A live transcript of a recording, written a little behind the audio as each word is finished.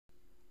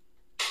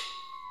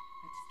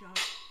stop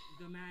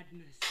the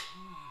madness.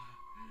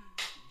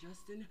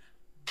 Justin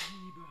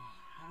Bieber.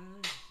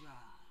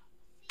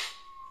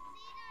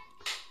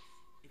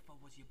 If I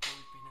was your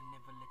boyfriend, I'd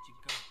never let you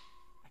go.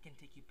 I can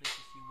take you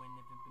places you ain't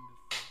never been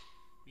before.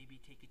 Baby,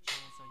 take a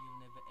chance or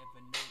you'll never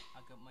ever know.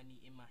 I got money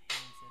in my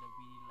hands that I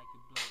really like to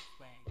blow.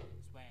 Swag,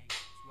 swag,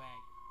 swag,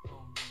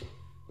 home you.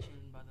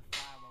 Chilling by the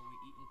fire while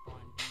we're eating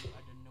fondue.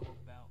 I don't know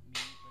about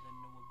me, but I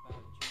know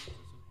about you.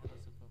 So hello,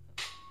 so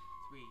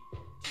 3,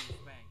 2,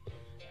 swag.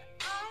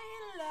 I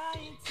ain't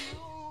lying to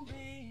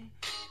be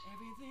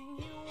everything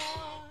you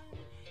want.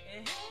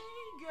 Hey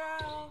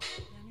girl,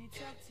 let me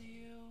talk to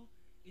you.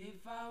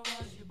 If I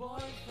was your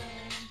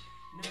boyfriend,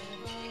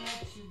 never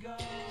let you go.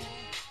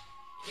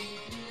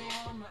 Keep you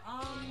on my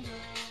arm,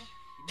 girl,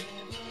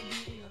 never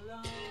be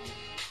alone.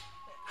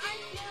 I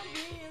can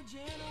be a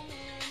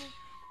gentleman,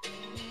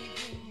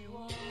 anything you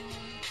want.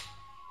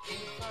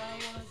 If I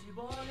was your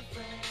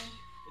boyfriend,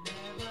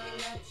 never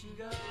let you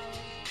go.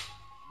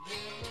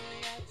 Never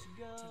let you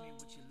go. Tell me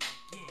what you like,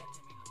 yeah,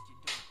 tell me what you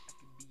don't. I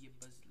could be your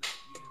buzz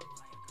light, yeah,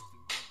 fly across the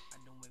globe. I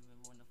don't ever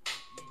wanna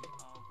fight, yeah, you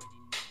already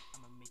know.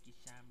 I'ma make you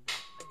shine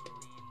bright like you're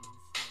laying in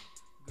the snow.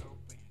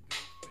 Girlfriend,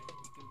 girlfriend,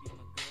 you can be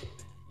my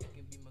girlfriend. You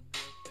can be my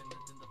girlfriend,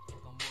 nothing the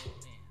fuck I'm world.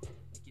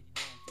 Make you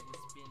dance to a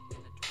spin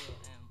and a twirl,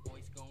 and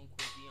boys going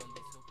crazy on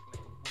this hook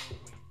like a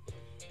whirlwind.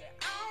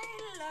 I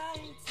ain't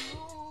lying to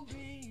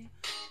be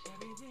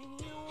everything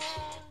you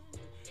want.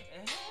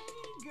 Hey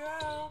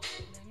girl,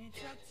 let me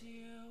talk to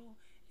you.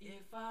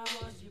 If I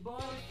was your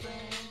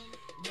boyfriend,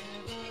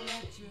 never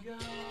let you go.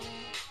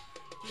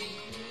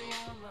 Keep you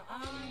on my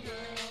arm,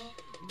 girl,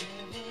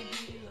 never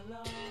be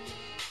alone.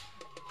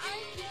 I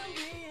can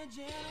be a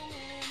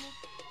gentleman,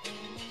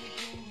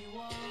 anything you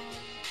want.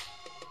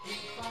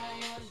 If I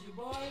was your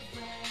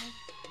boyfriend,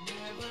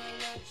 never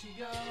let you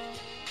go.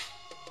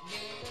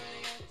 Never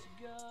let you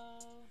go.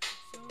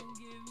 So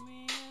give me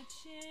a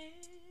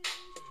chance,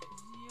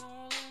 it's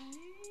all I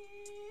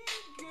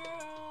need,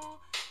 girl.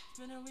 It's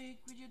been a week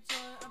with your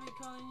toy, I'll be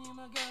calling you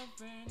my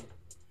girlfriend.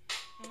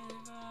 And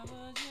if I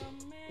was your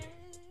man,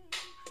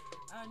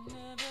 I'd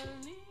never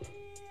leave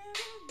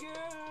you,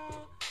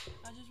 girl.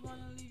 I just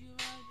wanna leave you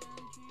right there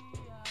and tree.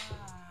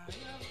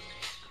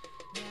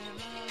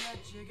 Never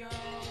let you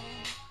go.